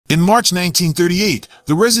In March 1938,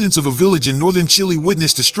 the residents of a village in northern Chile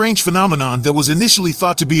witnessed a strange phenomenon that was initially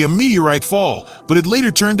thought to be a meteorite fall, but it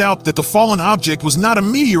later turned out that the fallen object was not a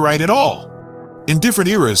meteorite at all. In different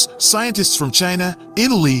eras, scientists from China,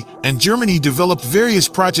 Italy, and Germany developed various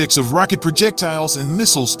projects of rocket projectiles and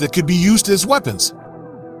missiles that could be used as weapons.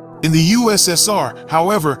 In the USSR,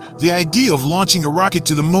 however, the idea of launching a rocket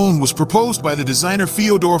to the moon was proposed by the designer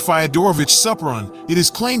Fyodor Fyodorovich Supran. It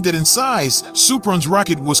is claimed that in size, Supran's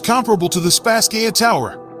rocket was comparable to the Spasskaya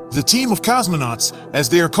Tower. The team of cosmonauts, as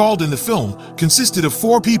they are called in the film, consisted of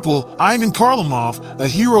 4 people: Ivan Kharlamov, a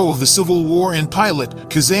hero of the Civil War and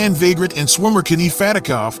pilot, Kazan vagrant and swimmer Kenny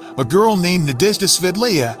Fedorchenko, a girl named Nadezhda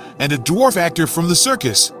Svedlaya, and a dwarf actor from the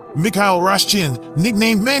circus, Mikhail Roshchin,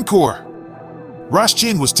 nicknamed Mankor.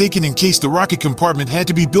 Roshchin was taken in case the rocket compartment had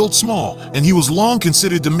to be built small, and he was long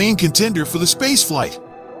considered the main contender for the spaceflight.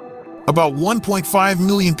 About 1.5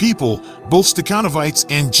 million people, both Stakhanovites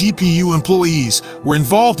and GPU employees, were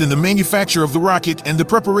involved in the manufacture of the rocket and the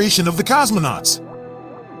preparation of the cosmonauts.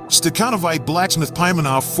 Stakhanovite blacksmith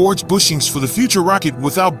Pimenov forged bushings for the future rocket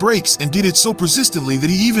without brakes and did it so persistently that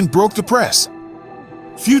he even broke the press.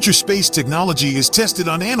 Future space technology is tested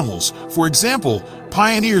on animals. For example,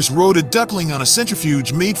 pioneers rode a duckling on a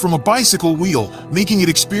centrifuge made from a bicycle wheel, making it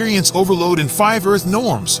experience overload in 5 Earth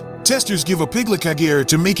norms. Testers give a piglet kagere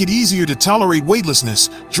to make it easier to tolerate weightlessness,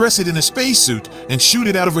 dress it in a spacesuit, and shoot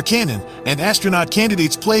it out of a cannon, and astronaut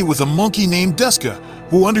candidates play with a monkey named Duska,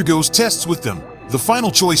 who undergoes tests with them. The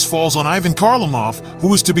final choice falls on Ivan Kharlamov,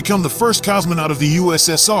 who is to become the first cosmonaut of the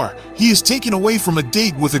USSR. He is taken away from a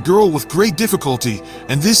date with a girl with great difficulty,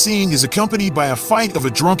 and this scene is accompanied by a fight of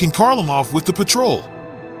a drunken Kharlamov with the patrol.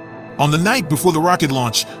 On the night before the rocket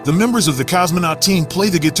launch, the members of the cosmonaut team play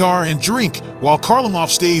the guitar and drink, while Kharlamov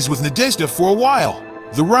stays with Nadezhda for a while.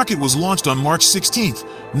 The rocket was launched on March 16,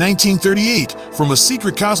 1938, from a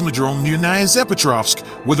secret cosmodrome near Nyazepetrovsk,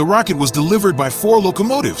 where the rocket was delivered by 4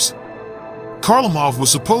 locomotives. Kharlamov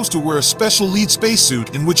was supposed to wear a special lead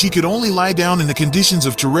spacesuit in which he could only lie down in the conditions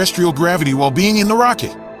of terrestrial gravity while being in the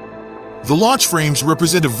rocket. The launch frames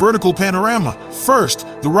represent a vertical panorama. First,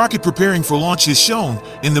 the rocket preparing for launch is shown,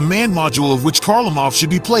 in the manned module of which Kharlamov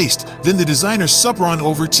should be placed, then the designer Supran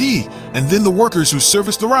over T, and then the workers who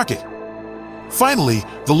service the rocket. Finally,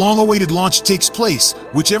 the long-awaited launch takes place,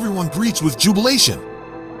 which everyone greets with jubilation.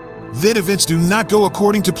 Then events do not go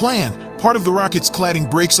according to plan. Part of the rocket's cladding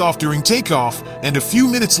breaks off during takeoff, and a few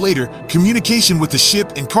minutes later, communication with the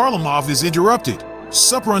ship and Kharlamov is interrupted.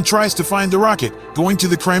 Supran tries to find the rocket, going to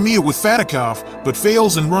the Crimea with Fedorchenko, but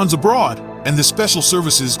fails and runs abroad, and the special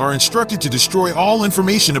services are instructed to destroy all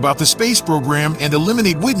information about the space program and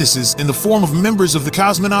eliminate witnesses in the form of members of the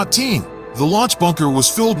cosmonaut team. The launch bunker was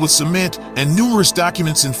filled with cement, and numerous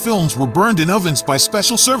documents and films were burned in ovens by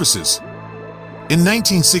special services. In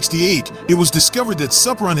 1968, it was discovered that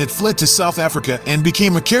Supran had fled to South Africa and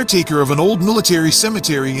became a caretaker of an old military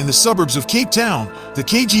cemetery in the suburbs of Cape Town. The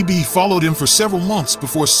KGB followed him for several months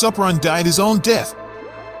before Supran died his own death.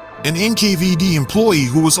 An NKVD employee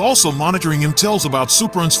who was also monitoring him tells about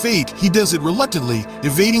Supran's fate. He does it reluctantly,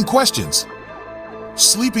 evading questions.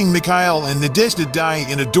 Sleeping Mikhail and Nadezhda die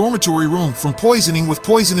in a dormitory room from poisoning with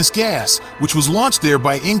poisonous gas, which was launched there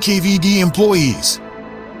by NKVD employees.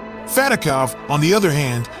 Fedorchenko, on the other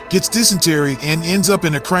hand, gets dysentery and ends up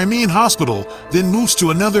in a Crimean hospital, then moves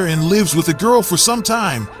to another and lives with a girl for some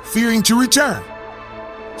time, fearing to return.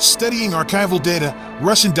 Studying archival data,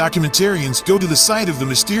 Russian documentarians go to the site of the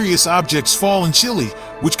mysterious object's fall in Chile,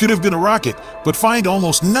 which could have been a rocket, but find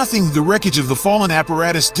almost nothing. The wreckage of the fallen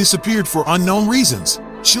apparatus disappeared for unknown reasons.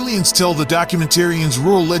 Chileans tell the documentarians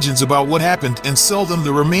rural legends about what happened and sell them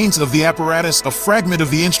the remains of the apparatus, a fragment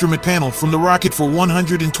of the instrument panel from the rocket, for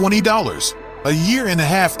 $120. A year and a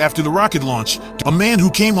half after the rocket launch, a man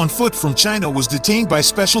who came on foot from China was detained by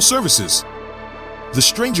special services. The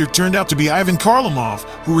stranger turned out to be Ivan Kharlamov,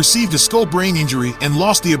 who received a skull brain injury and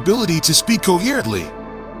lost the ability to speak coherently.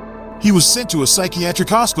 He was sent to a psychiatric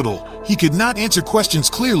hospital. He could not answer questions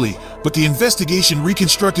clearly, but the investigation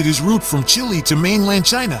reconstructed his route from Chile to mainland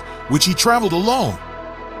China, which he traveled alone.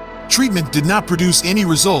 Treatment did not produce any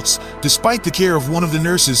results, despite the care of one of the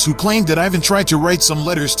nurses, who claimed that Ivan tried to write some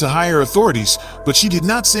letters to higher authorities, but she did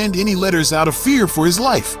not send any letters out of fear for his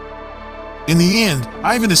life. In the end,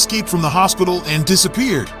 Ivan escaped from the hospital and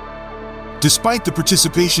disappeared. Despite the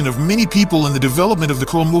participation of many people in the development of the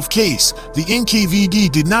Kharlamov case, the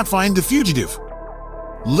NKVD did not find the fugitive.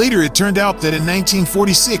 Later it turned out that in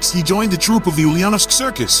 1946 he joined the troupe of the Ulyanovsk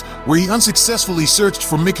circus, where he unsuccessfully searched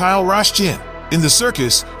for Mikhail Roshchin. In the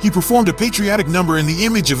circus, he performed a patriotic number in the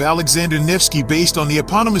image of Alexander Nevsky based on the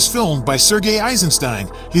eponymous film by Sergei Eisenstein.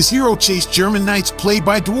 His hero chased German knights played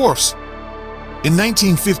by dwarfs. In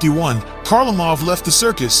 1951, Kharlamov left the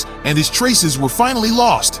circus, and his traces were finally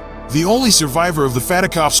lost. The only survivor of the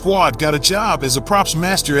Fedorchenko squad got a job as a props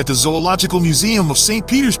master at the Zoological Museum of St.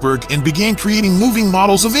 Petersburg and began creating moving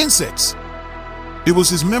models of insects. It was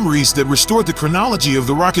his memories that restored the chronology of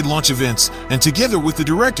the rocket launch events, and together with the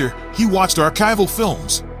director, he watched archival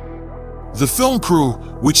films. The film crew,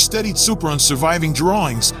 which studied Supran's surviving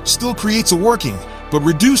drawings, still creates a working, but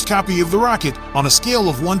reduced copy of the rocket on a scale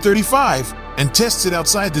of 1/35, and tests it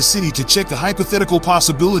outside the city to check the hypothetical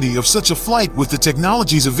possibility of such a flight with the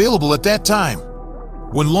technologies available at that time.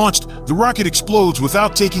 When launched, the rocket explodes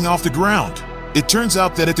without taking off the ground. It turns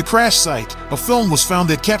out that at the crash site, a film was found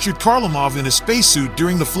that captured Kharlamov in a spacesuit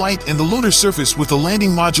during the flight and the lunar surface with the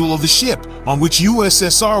landing module of the ship, on which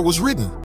USSR was written.